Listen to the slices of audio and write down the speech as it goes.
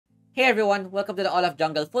Hey everyone, welcome to the Olaf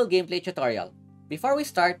Jungle Full Gameplay tutorial. Before we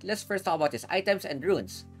start, let's first talk about his items and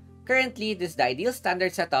runes. Currently, this is the ideal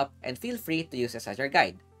standard setup and feel free to use this as your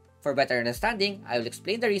guide. For better understanding, I will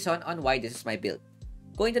explain the reason on why this is my build.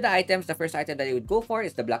 Going to the items, the first item that you would go for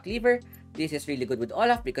is the Black Lever. This is really good with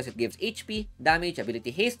Olaf because it gives HP, damage,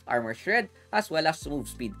 ability haste, armor shred, as well as move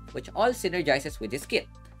speed, which all synergizes with his kit.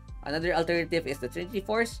 Another alternative is the Trinity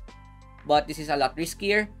Force, but this is a lot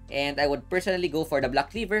riskier, and I would personally go for the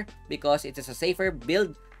Black Lever because it is a safer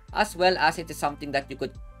build as well as it is something that you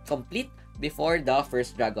could complete before the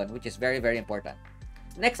first dragon, which is very important.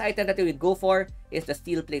 Next item that you would go for is the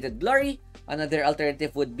Steel Plated Glory. Another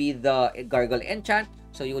alternative would be the Gargoyle Enchant,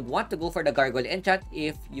 so you would want to go for the Gargoyle Enchant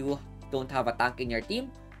if you don't have a tank in your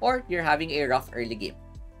team or you're having a rough early game.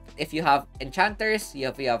 If you have enchanters,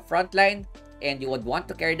 if you have frontline, and you would want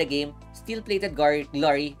to carry the game, Steel-Plated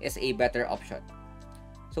Glory is a better option.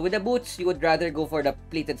 So with the boots, you would rather go for the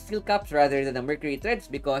Plated Steel Caps rather than the Mercury Threads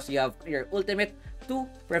because you have your ultimate to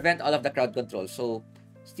prevent all of the crowd control. So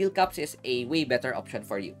Steel Caps is a way better option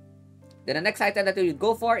for you. Then the next item that you would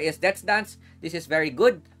go for is Death's Dance. This is very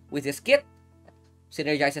good with his kit.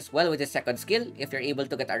 Synergizes well with his second skill. If you're able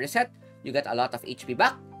to get a reset, you get a lot of HP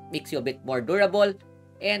back, makes you a bit more durable,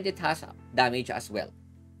 and it has damage as well.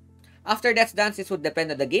 After Death's Dance, this would depend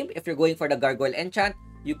on the game. If you're going for the Gargoyle Enchant,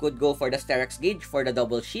 you could go for the Sterex Gauge for the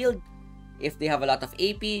double shield. If they have a lot of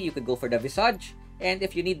AP, you could go for the Visage. And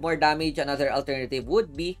if you need more damage, another alternative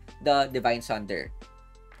would be the Divine Sunder.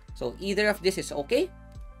 So either of this is okay,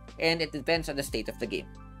 and it depends on the state of the game.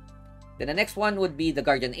 Then the next one would be the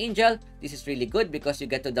Guardian Angel. This is really good because you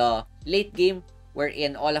get to the late game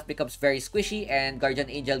wherein Olaf becomes very squishy and Guardian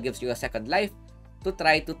Angel gives you a second life to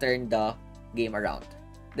try to turn the game around.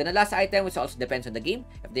 Then the last item, which also depends on the game.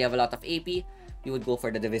 If they have a lot of AP, you would go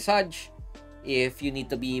for the Visage. If you need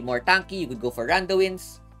to be more tanky, you could go for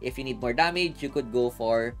Randuin's. If you need more damage, you could go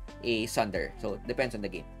for a Sunder. So it depends on the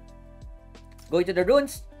game. Going to the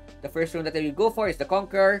runes, the first rune that I will go for is the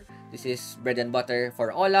Conqueror. This is bread and butter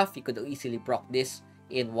for Olaf. You could easily proc this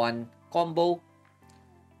in one combo.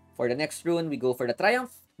 For the next rune, we go for the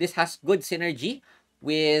Triumph. This has good synergy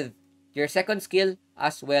with your second skill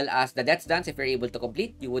as well as the Death's Dance. If you're able to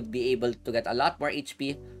complete, you would be able to get a lot more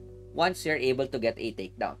HP once you're able to get a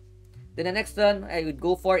takedown. Then the next one I would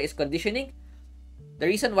go for is Conditioning. The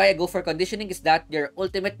reason why I go for Conditioning is that your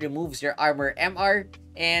ultimate removes your armor MR,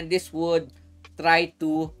 and this would try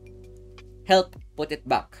to help put it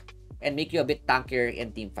back and make you a bit tankier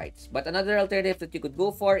in team fights. But another alternative that you could go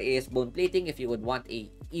for is Bone Plating if you would want a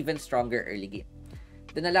even stronger early game.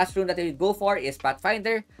 Then the last rune that I would go for is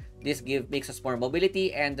Pathfinder. This makes us more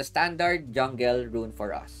mobility and the standard jungle rune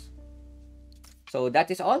for us. So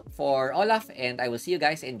that is all for Olaf, and I will see you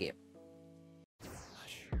guys in game.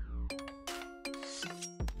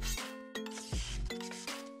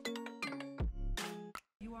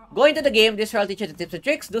 Going to the game, this will teach you the tips and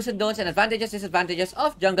tricks, do's and don'ts, and advantages, disadvantages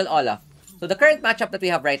of Jungle Olaf. So the current matchup that we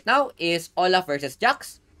have right now is Olaf versus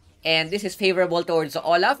Jax, and this is favorable towards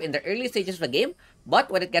Olaf in the early stages of the game,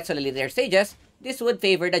 but when it gets to the later stages, this would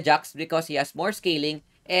favor the Jax because he has more scaling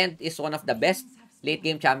and is one of the best late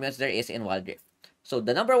game champions there is in Wild Rift. So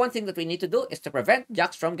the number one thing that we need to do is to prevent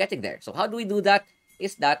Jax from getting there. So how do we do that?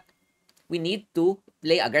 Is that we need to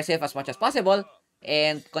play aggressive as much as possible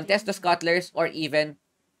and contest the scuttlers or even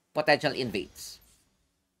potential invades.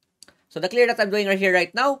 So the clear that I'm doing right here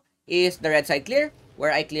right now is the red side clear,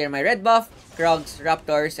 where I clear my red buff, Krugs,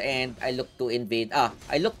 Raptors, and I look to invade.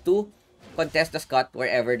 I look to contest the scut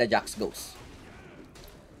wherever the Jax goes.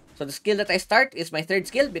 So the skill that I start is my third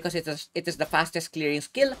skill because it is the fastest clearing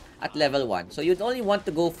skill at level 1. So you'd only want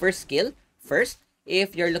to go first skill first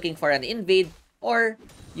if you're looking for an invade or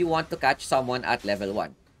you want to catch someone at level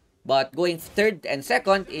 1. But going third and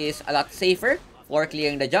second is a lot safer for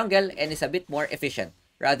clearing the jungle and is a bit more efficient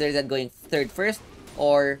rather than going third first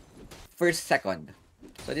or first second.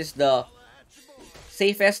 So this is the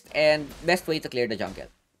safest and best way to clear the jungle.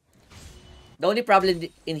 The only problem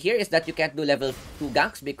in here is that you can't do level 2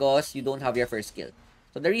 ganks because you don't have your first skill.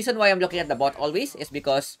 So the reason why I'm looking at the bot always is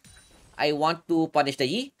because I want to punish the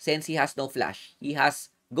Yi since he has no flash. He has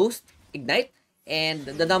Ghost, Ignite, and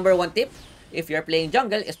the number one tip if you're playing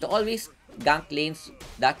jungle is to always gank lanes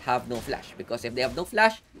that have no flash. Because if they have no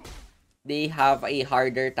flash, they have a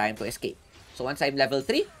harder time to escape. So once I'm level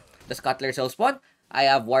 3, the Scuttlers will spawn. I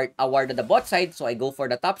have a ward on the bot side, so I go for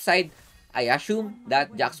the top side. I assume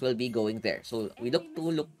that Jax will be going there. So we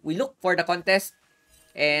look for the contest,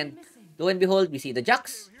 and lo and behold, we see the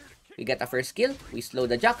Jax. We get a first kill. We slow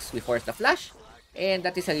the Jax. We force the flash, and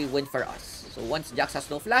that is a win for us. So once Jax has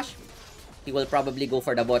no flash, he will probably go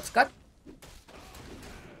for the bot's cut.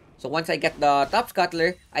 So once I get the top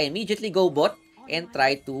scuttler, I immediately go bot and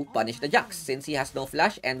try to punish the Jax since he has no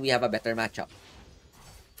flash and we have a better matchup.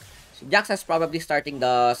 So Jax is probably starting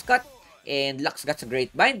the Scut and Lux gets a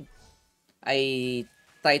great bind. I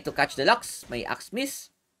try to catch the Lux, my axe miss.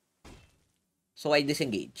 So I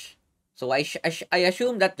disengage. So I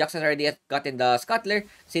assume that Jax has already gotten the scuttler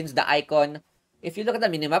since the icon, if you look at the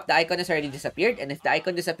minimap, the icon has already disappeared. And if the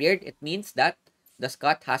icon disappeared, it means that the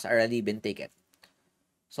Scut has already been taken.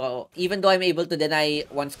 So even though I'm able to deny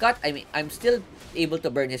one Scut, I'm still able to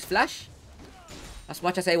burn his flash. As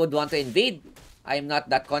much as I would want to invade, I'm not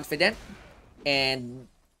that confident. And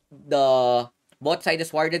the bot side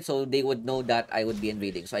is warded, so they would know that I would be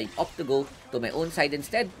invading. So I opt to go to my own side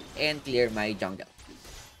instead and clear my jungle.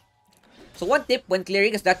 So one tip when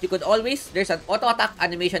clearing is that you could always, there's an auto-attack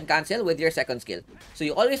animation cancel with your second skill. So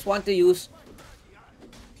you always want to use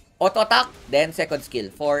auto-attack, then second skill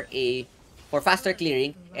for faster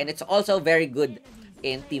clearing. And it's also very good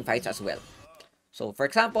in team fights as well. So for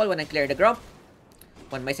example, when I clear the Grump,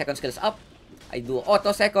 when my second skill is up, I do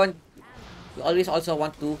auto second. You always also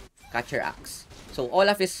want to catch your axe. So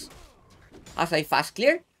Olaf has a fast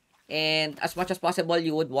clear. And as much as possible,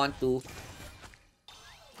 you would want to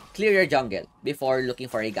clear your jungle before looking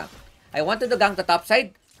for a gank. I wanted to gank the top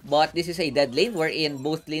side, but this is a dead lane wherein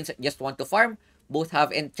both lanes just want to farm. Both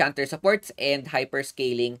have enchanter supports and hyper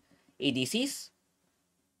scaling ADCs.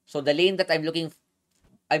 So the lane that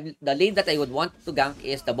the lane that I would want to gank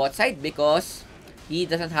is the bot side because he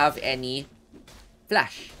doesn't have any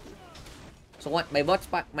flash. So what my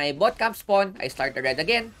bot camp spawn, I start the red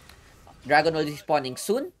again. Dragon will be spawning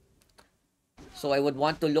soon. So I would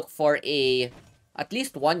want to look for at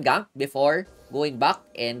least one gank before going back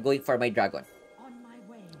and going for my dragon.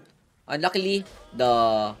 Unluckily,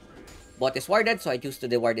 the bot is warded, so I choose to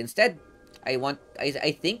deward instead. I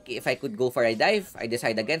think if I could go for a dive, I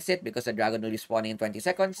decide against it because the dragon will be spawning in 20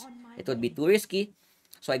 seconds. It would be too risky.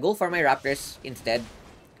 So I go for my raptors instead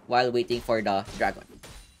while waiting for the dragon.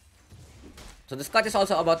 So the Scott is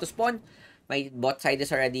also about to spawn. My bot side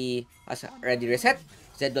is already reset.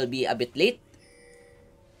 Zed will be a bit late.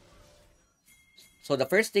 So the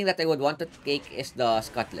first thing that I would want to take is the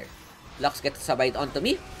Scuttler. Lux gets subide onto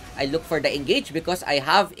me. I look for the engage because I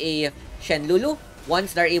have a Shen Lulu.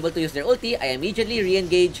 Once they're able to use their ulti, I immediately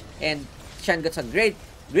re-engage and Shen gets a great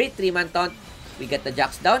 3-man taunt. We get the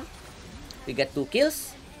Jax down. We get 2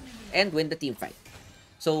 kills and win the team fight.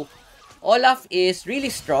 So Olaf is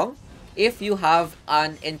really strong if you have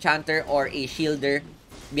an enchanter or a shielder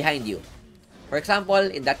behind you. For example,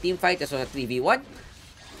 in that team fight, this was a 3v1.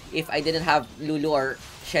 If I didn't have Lulu or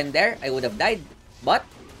Shen there, I would have died. But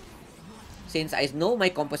since I know my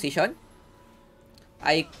composition,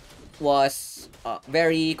 I was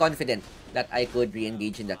very confident that I could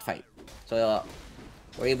re-engage in that fight. So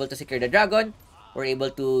we're able to secure the dragon. We're able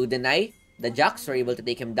to deny the Jax. We're able to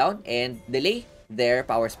take him down and delay their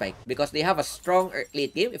power spike. Because they have a strong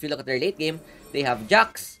late game. If you look at their late game, they have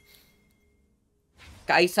Jax,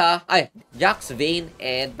 Jax, Vayne,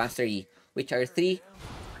 and Master Yi, which are 3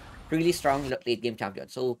 really strong late game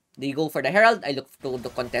champions. So they go for the Herald. I look to the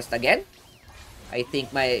contest again. I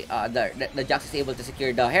think my the Jax is able to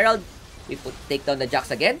secure the Herald. We take down the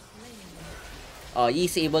Jax again. Yi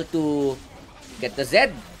is able to get the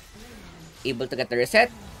Zed. Able to get the reset.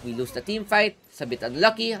 We lose the team fight. It's a bit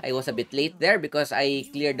unlucky. I was a bit late there because I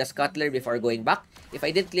cleared the Scuttler before going back. If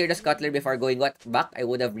I didn't clear the Scuttler before going back, I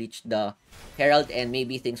would have reached the Herald and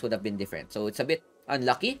maybe things would have been different. So it's a bit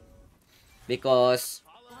unlucky because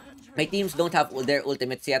my teams don't have their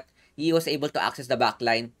ultimates yet. He was able to access the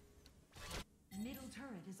backline.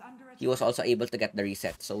 He was also able to get the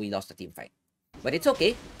reset, so we lost the team fight. But it's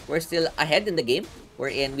okay. We're still ahead in the game.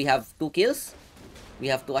 We have 2 kills. We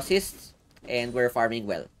have 2 assists. And we're farming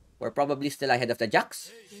well. We're probably still ahead of the Jax.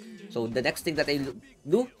 So the next thing that I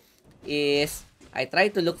do is I try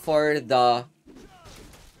to look for the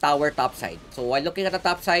tower top side. So while looking at the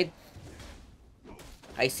top side,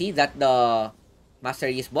 I see that the Master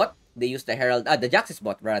Yi is bot. They use the Herald, the Jax is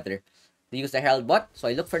bot rather. They use the Herald bot. So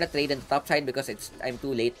I look for the trade in the top side because I'm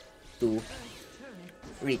too late to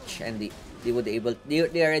reach, and they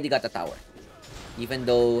already got the tower. Even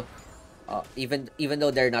though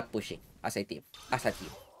they're not pushing as a team.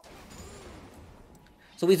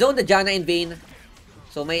 So we zone the Janna in Vayne.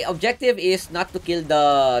 So my objective is not to kill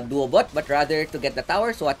the duo bot, but rather to get the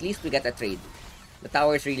tower, so at least we get a trade. The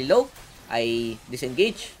tower is really low. I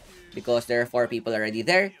disengage because there are 4 people already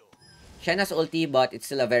there. Shen has ulti, but it's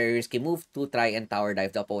still a very risky move to try and tower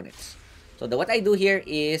dive the opponents. So what I do here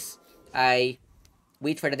is I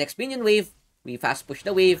wait for the next minion wave. We fast push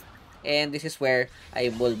the wave. And this is where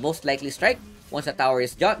I will most likely strike. Once the tower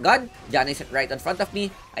is gone, Janna is right in front of me.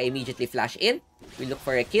 I immediately flash in. We look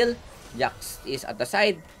for a kill. Jax is at the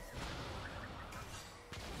side.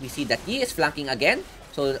 We see that Yi is flanking again.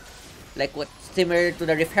 So, like what similar to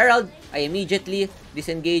the Rift Herald, I immediately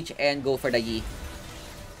disengage and go for the Yi.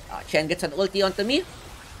 Chen gets an ulti onto me.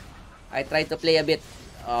 I try to play a bit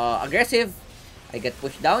aggressive. I get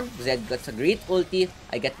pushed down. Zed gets a great ulti.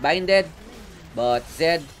 I get binded. But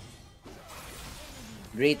Zed,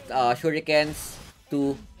 great shurikens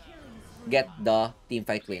to get the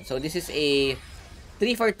teamfight win. So this is a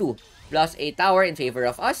 3-for-2 plus a tower in favor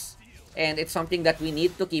of us. And it's something that we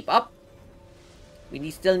need to keep up.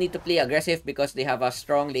 Still need to play aggressive because they have a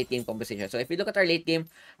strong late game composition. So if we look at our late game,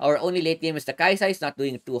 our only late game is the Kaisa. Is not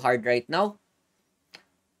doing too hard right now.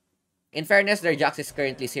 In fairness, their Jax is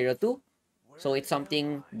currently 0-2. So it's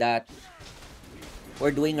something that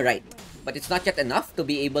we're doing right. But it's not yet enough to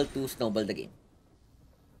be able to snowball the game.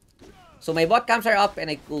 So my bot camps are up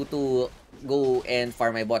and I go and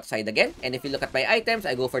farm my bot side again. And if you look at my items,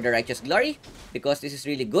 I go for the Righteous Glory because this is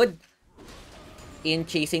really good in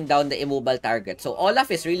chasing down the immobile target. So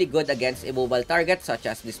Olaf is really good against immobile targets such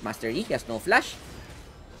as this Master Yi. He has no flash.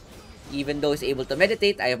 Even though he's able to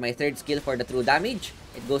meditate, I have my third skill for the true damage.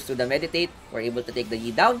 It goes to the meditate. We're able to take the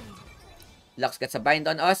Yi down. Lux gets a bind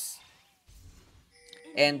on us.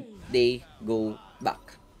 And they go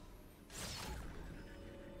back.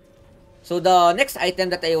 So the next item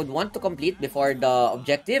that I would want to complete before the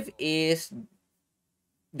objective is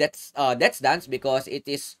Death's Dance because it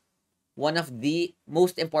is one of the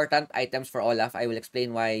most important items for Olaf. I will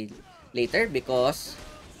explain why later because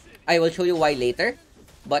I will show you why later.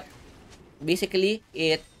 But basically,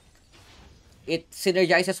 it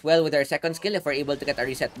synergizes well with our second skill. If we're able to get a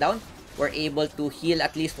reset down, we're able to heal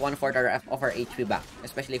at least 1/4 of our HP back,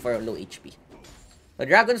 especially for low HP. The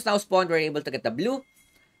dragons now spawned. We're able to get the blue.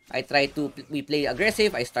 We play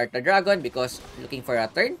aggressive. I start the dragon because looking for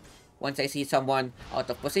a turn. Once I see someone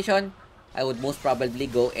out of position, I would most probably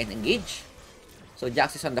go and engage. So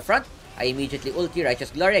Jax is on the front. I immediately ulti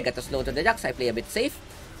Righteous Glory. I get a slow to the Jax. I play a bit safe.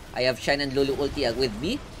 I have Shen and Lulu ulti with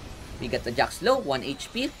me. We get the Jax low, 1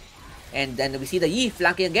 HP. And then we see the Yi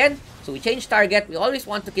flanking again. So we change target. We always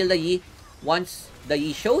want to kill the Yi once the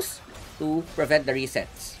Yi shows to prevent the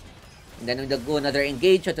resets. And then we go another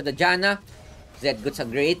engage onto the Janna. Zed gets a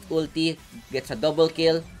great ulti, gets a double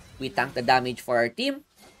kill. We tank the damage for our team.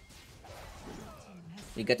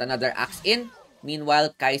 We get another axe in.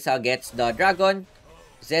 Meanwhile, Kaisa gets the dragon.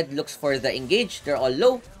 Zed looks for the engage. They're all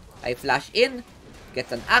low. I flash in.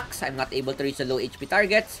 Gets an axe. I'm not able to reach the low HP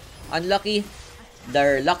targets. Unlucky.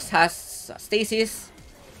 Their Lux has stasis.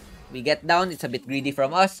 We get down. It's a bit greedy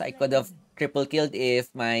from us. I could have triple killed if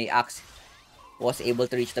my axe was able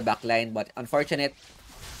to reach the backline. But unfortunate.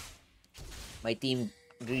 My team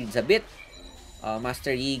greeds a bit.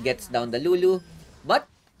 Master Yi gets down the Lulu. But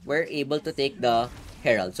we're able to take the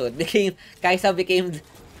Herald. So Kaisa became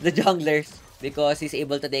the junglers because he's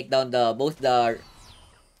able to take down both the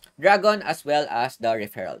dragon as well as the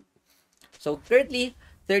Rift Herald. So currently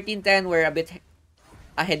 13-10, we're a bit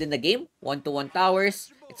ahead in the game. 1-1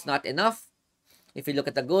 towers. It's not enough. If you look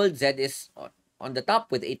at the gold, Zed is on the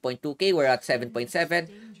top with 8.2k. We're at 7.7.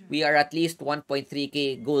 We are at least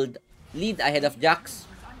 1.3k gold lead ahead of Jax.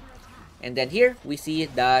 And then here, we see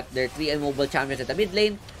that there are 3 immobile champions at the mid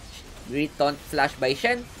lane. Great taunt flash by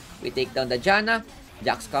Shen. We take down the Janna.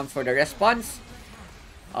 Jax comes for the response.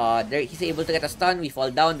 He's able to get a stun. We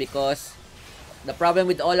fall down because the problem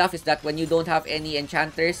with Olaf is that when you don't have any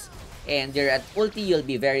enchanters and you're at ulti, you'll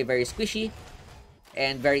be very, very squishy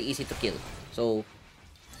and very easy to kill. So,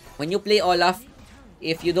 when you play Olaf,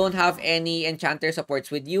 if you don't have any enchanter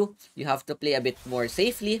supports with you, you have to play a bit more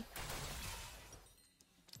safely.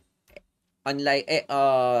 Unlike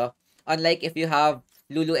if you have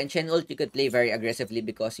Lulu and Shen ult, you could play very aggressively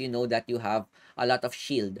because you know that you have a lot of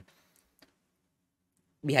shield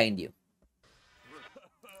behind you.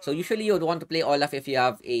 So usually you would want to play Olaf if you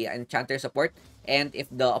have a enchanter support and if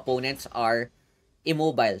the opponents are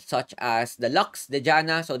immobile, such as the Lux, the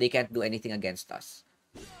Janna, so they can't do anything against us.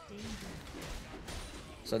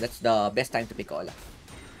 So that's the best time to pick Olaf.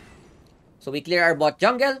 So we clear our bot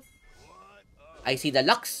jungle. I see the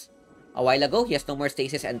Lux. A while ago, he has no more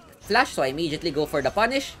stasis and flash, so I immediately go for the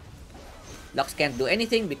punish. Lux can't do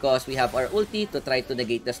anything because we have our ulti to try to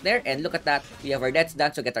negate the snare. And look at that, we have our Death's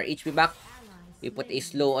Dance to get our HP back. We put a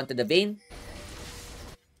slow onto the Bane.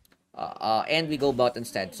 And we go bot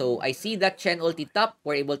instead. So I see that Shen ulti top.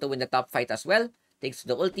 We're able to win the top fight as well. Thanks to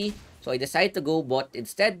the ulti. So I decide to go bot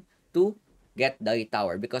instead to get the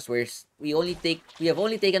tower. Because we have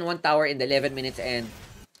only taken 1 tower in the 11 minutes and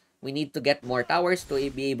we need to get more towers to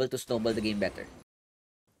be able to snowball the game better.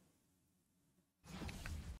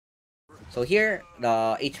 So here,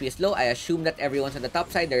 the HP is low. I assume that everyone's on the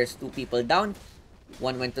top side. There's 2 people down.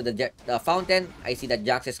 One went to the fountain. I see that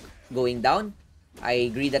Jax is going down. I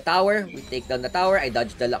greed the tower. We take down the tower. I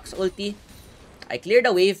dodge the Lux ulti. I clear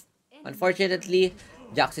the wave. Unfortunately,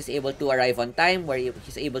 Jax is able to arrive on time where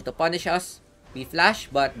he's able to punish us. We flash,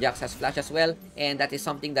 but Jax has flash as well. And that is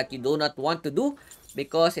something that you do not want to do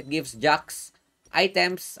because it gives Jax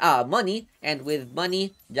items, money. And with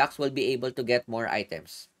money, Jax will be able to get more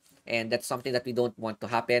items. And that's something that we don't want to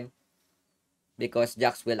happen because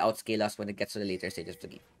Jax will outscale us when it gets to the later stages of the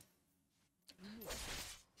game.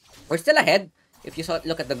 We're still ahead. If you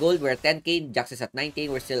look at the gold, we're at 10k. Jax is at 9k.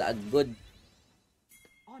 We're still a good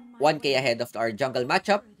 1k ahead of our jungle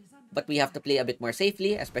matchup. But we have to play a bit more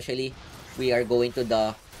safely, especially we are going to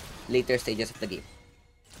the later stages of the game.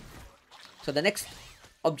 So the next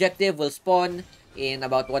objective will spawn in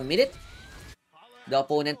about 1 minute. The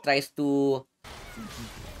opponent tries to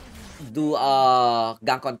do a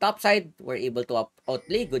gank on top side. We're able to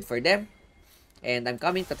outplay. Good for them. And I'm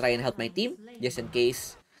coming to try and help my team just in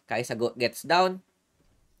case Kai'Sa gets down.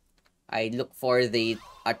 I look for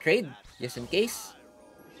a trade just in case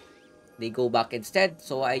they go back instead.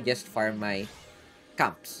 So I just farm my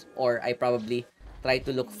camps, or I probably try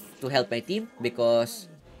to look to help my team because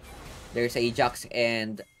there's a Jax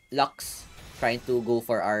and Lux trying to go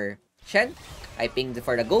for our Shen. I pinged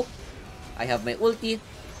for the go. I have my ulti.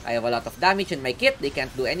 I have a lot of damage in my kit. They can't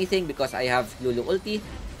do anything because I have Lulu ulti.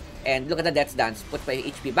 And look at the Death's Dance. Put my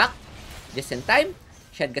HP back. Just in time.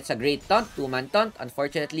 Shen gets a great taunt. 2-man taunt.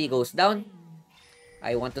 Unfortunately, goes down.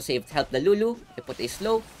 I want to help the Lulu. I put a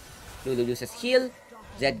slow. Lulu loses heal.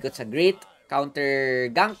 Zed gets a great counter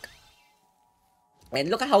gank. And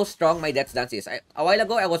look at how strong my Death's Dance is. A while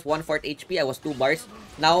ago, I was 1/4 HP. I was 2 bars.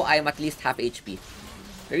 Now, I'm at least half HP.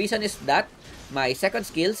 The reason is that my second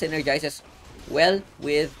skill synergizes well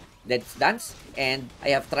with Death's Dance. And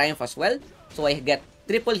I have Triumph as well. So I get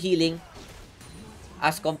triple healing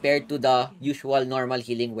as compared to the usual normal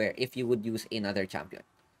healing where if you would use another champion.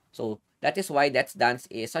 So that is why Death's Dance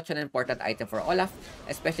is such an important item for Olaf.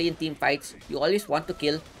 Especially in team fights, you always want to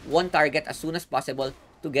kill one target as soon as possible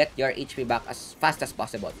to get your HP back as fast as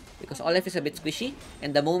possible. Because Olaf is a bit squishy,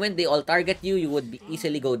 and the moment they all target you, you would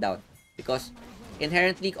easily go down. Because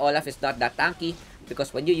inherently, Olaf is not that tanky.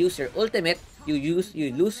 Because when you use your ultimate, you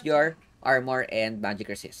lose your armor and magic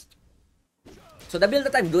resist. So the build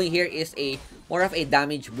that I'm doing here is more of a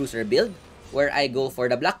damage bruiser build, where I go for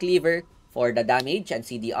the Black Cleaver for the damage and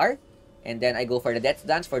CDR. And then I go for the Death's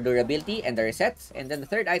Dance for durability and the resets. And then the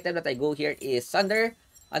third item that I go here is Sunder.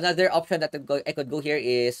 Another option that I could go here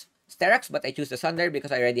is Sterak's, but I choose the Sunder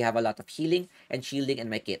because I already have a lot of healing and shielding in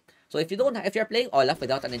my kit. So if you're playing Olaf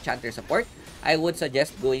without an enchanter support, I would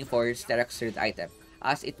suggest going for Sterak's third item,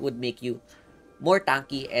 as it would make you more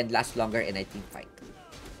tanky and last longer in a team fight.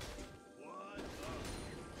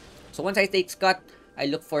 So once I take Scott, I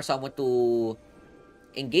look for someone to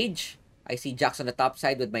engage. I see Jax on the top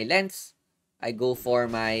side with my lens. I go for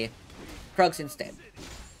my Krugs instead.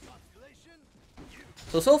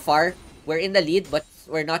 So far, we're in the lead, but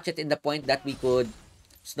we're not yet in the point that we could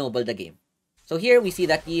snowball the game. So here, we see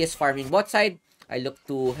that he is farming bot side. I look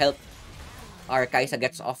to help our Kai'Sa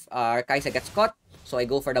gets caught. So I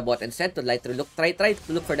go for the bot instead to try to look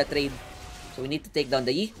for the trade. So we need to take down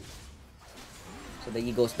the Yi. So the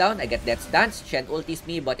Yi goes down. I get Death's Dance. Shen ultis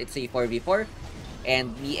me, but it's a 4v4.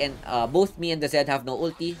 And both me and the Zed have no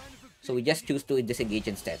ulti. So we just choose to disengage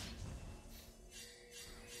instead.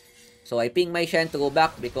 So I ping my Shen to go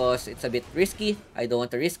back because it's a bit risky. I don't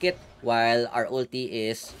want to risk it while our ulti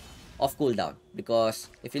is off cooldown. Because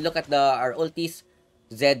if you look at our ultis,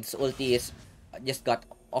 Zed's ulti is just got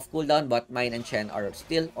off cooldown, but mine and Shen are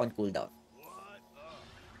still on cooldown.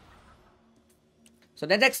 So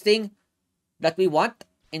the next thing that we want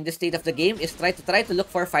in this state of the game is try to look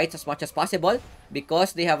for fights as much as possible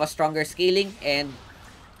because they have a stronger scaling, and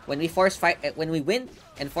when we win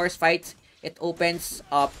and force fights, it opens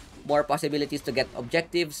up more possibilities to get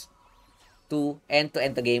objectives to end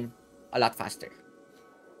the game a lot faster.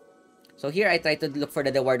 So here I try to look for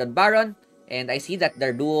the ward on Baron, and I see that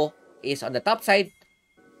their duo is on the top side.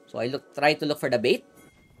 So I try to look for the bait.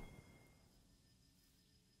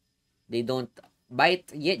 They don't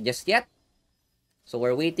bite just yet. So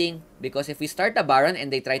we're waiting because if we start the Baron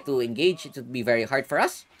and they try to engage, it would be very hard for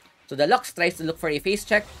us. So the Lux tries to look for a face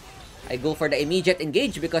check. I go for the immediate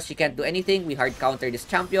engage because she can't do anything. We hard counter this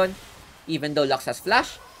champion. Even though Lux has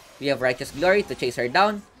flash, we have Righteous Glory to chase her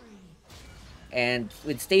down. And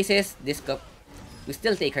with Stasis, we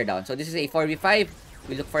still take her down. So this is a 4v5.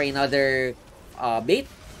 We look for another bait.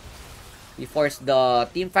 We force the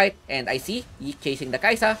team fight, and I see Yi chasing the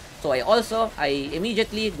Kaisa. So I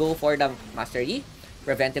immediately go for the Master Yi.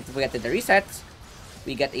 Prevent him from getting the resets.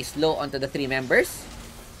 We get a slow onto the 3 members.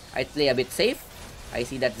 I play a bit safe. I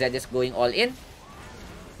see that Zed is going all in.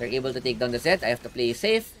 They're able to take down the Zed. I have to play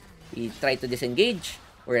safe. We try to disengage.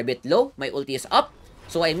 We're a bit low. My ulti is up.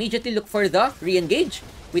 So I immediately look for the re-engage.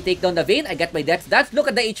 We take down the Vayne. I get my death dance. Look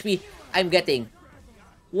at the HP I'm getting.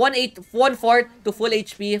 1/4 to full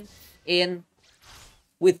HP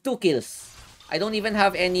with 2 kills. I don't even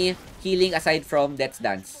have any healing aside from Death's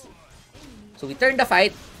Dance. So we turn the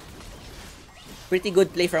fight. Pretty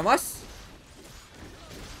good play from us.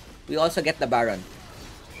 We also get the Baron.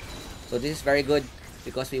 So this is very good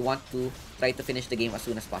because we want to try to finish the game as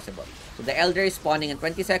soon as possible. So the Elder is spawning in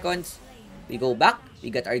 20 seconds. We go back.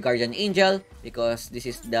 We get our Guardian Angel because this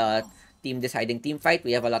is the team deciding team fight.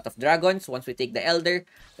 We have a lot of dragons. Once we take the Elder,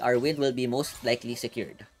 our win will be most likely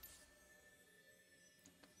secured.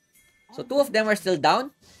 So 2 of them are still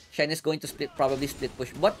down. Shen is going to probably split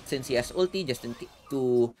push bot since he has ulti just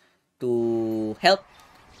to help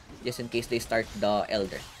just in case they start the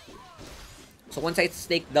Elder. So once I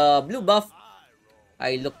take the blue buff,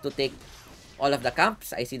 I look to take all of the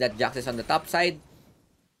camps. I see that Jax is on the top side.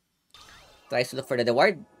 Tries to look for the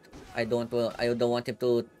ward. I don't want him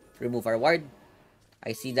to remove our ward.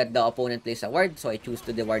 I see that the opponent plays a ward, so I choose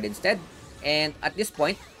to the ward instead. And at this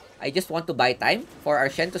point, I just want to buy time for our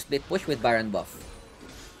Shen to split push with Baron buff.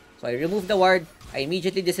 So I remove the ward. I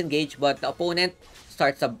immediately disengage, but the opponent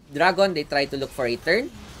starts a dragon. They try to look for a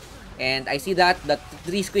turn. And I see that the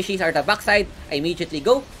 3 squishies are at the backside. I immediately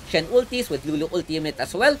go. Shen ultis with Lulu ultimate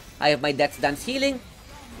as well. I have my Death's Dance healing.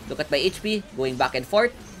 Look at my HP going back and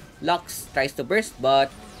forth. Lux tries to burst,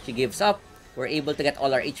 but she gives up. We're able to get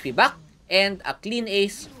all our HP back. And a clean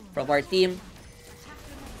ace from our team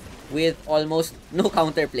with almost no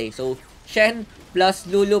counterplay. So Shen plus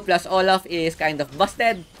Lulu plus Olaf is kind of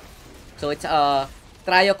busted. So it's a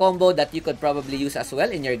trio combo that you could probably use as well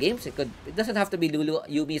in your games. It doesn't have to be Lulu.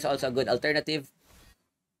 Yuumi is also a good alternative.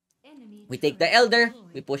 We take the Elder.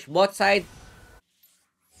 We push bot side.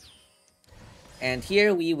 And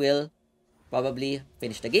here we will probably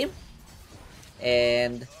finish the game.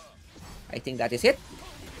 And I think that is it.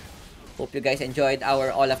 Hope you guys enjoyed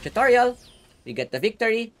our Olaf tutorial. We get the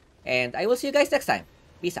victory. And I will see you guys next time.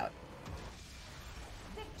 Peace out.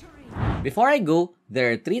 Before I go,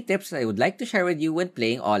 there are 3 tips I would like to share with you when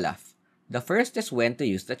playing Olaf. The first is when to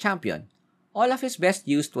use the champion. Olaf is best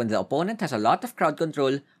used when the opponent has a lot of crowd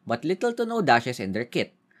control but little to no dashes in their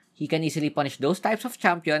kit. He can easily punish those types of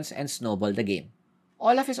champions and snowball the game.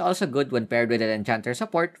 Olaf is also good when paired with an enchanter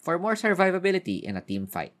support for more survivability in a team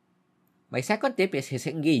fight. My second tip is his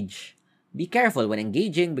engage. Be careful when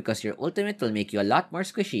engaging because your ultimate will make you a lot more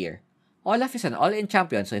squishier. Olaf is an all-in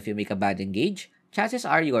champion, so if you make a bad engage, chances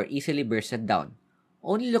are you are easily bursted down.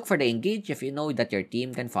 Only look for the engage if you know that your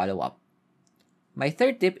team can follow up. My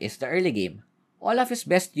third tip is the early game. Olaf is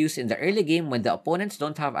best used in the early game when the opponents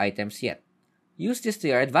don't have items yet. Use this to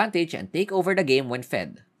your advantage and take over the game when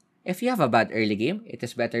fed. If you have a bad early game, it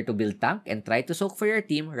is better to build tank and try to soak for your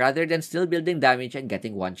team rather than still building damage and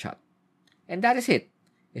getting one shot. And that is it.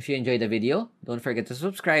 If you enjoyed the video, don't forget to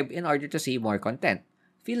subscribe in order to see more content.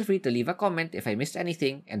 Feel free to leave a comment if I missed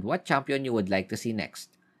anything and what champion you would like to see next.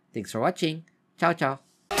 Thanks for watching. Ciao ciao!